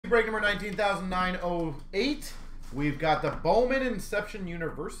break number 19,908. We've got the Bowman Inception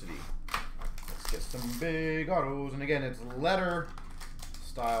University. Let's get some big autos. And again, it's letter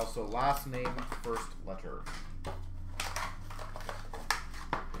style, so last name, first letter.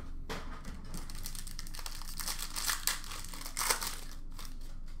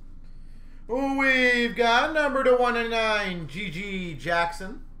 We've got number to 199, GG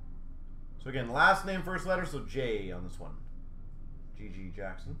Jackson. So again, last name, first letter, so J on this one. GG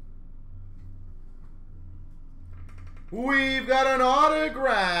Jackson. We've got an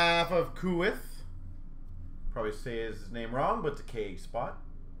autograph of Kuith. Probably say his name wrong, but it's a K spot.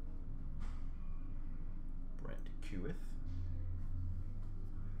 Brent Kuith.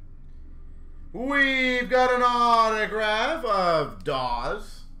 We've got an autograph of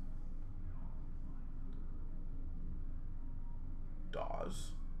Dawes.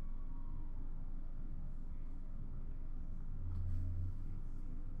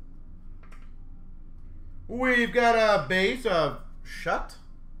 We've got a base of Shut.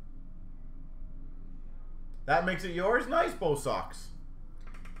 That makes it yours. Nice, Bo Sox.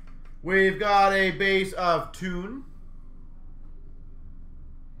 We've got a base of Tune.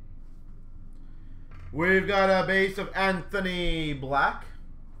 We've got a base of Anthony Black.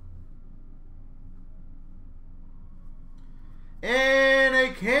 And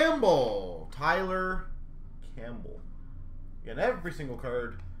a Campbell. Tyler Campbell. Again, every single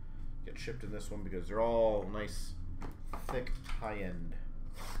card get shipped in this one because they're all nice, thick, high-end.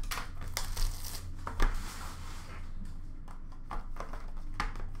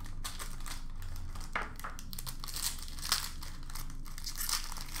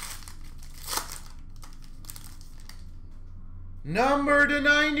 Number to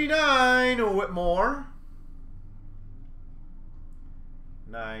 99, Whitmore.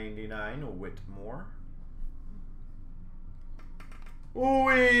 99, Whitmore.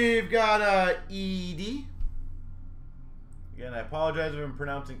 We've got Edie. Again, I apologize if I'm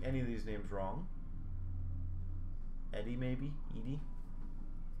pronouncing any of these names wrong. Eddie, maybe? Edie?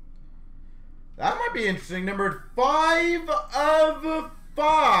 That might be interesting. Number 5 of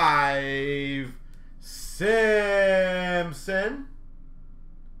 5. Simpson.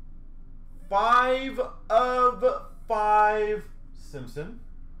 5 of 5. Simpson.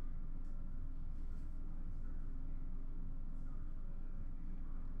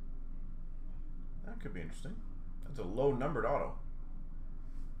 Could be interesting. That's a low numbered auto.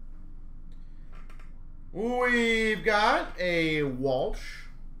 We've got a Walsh.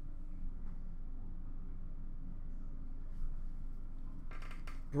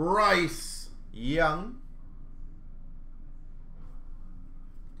 Bryce Young.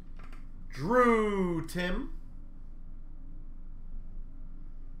 Drew Tim.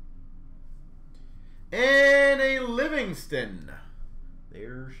 And a Livingston.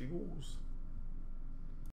 There she goes.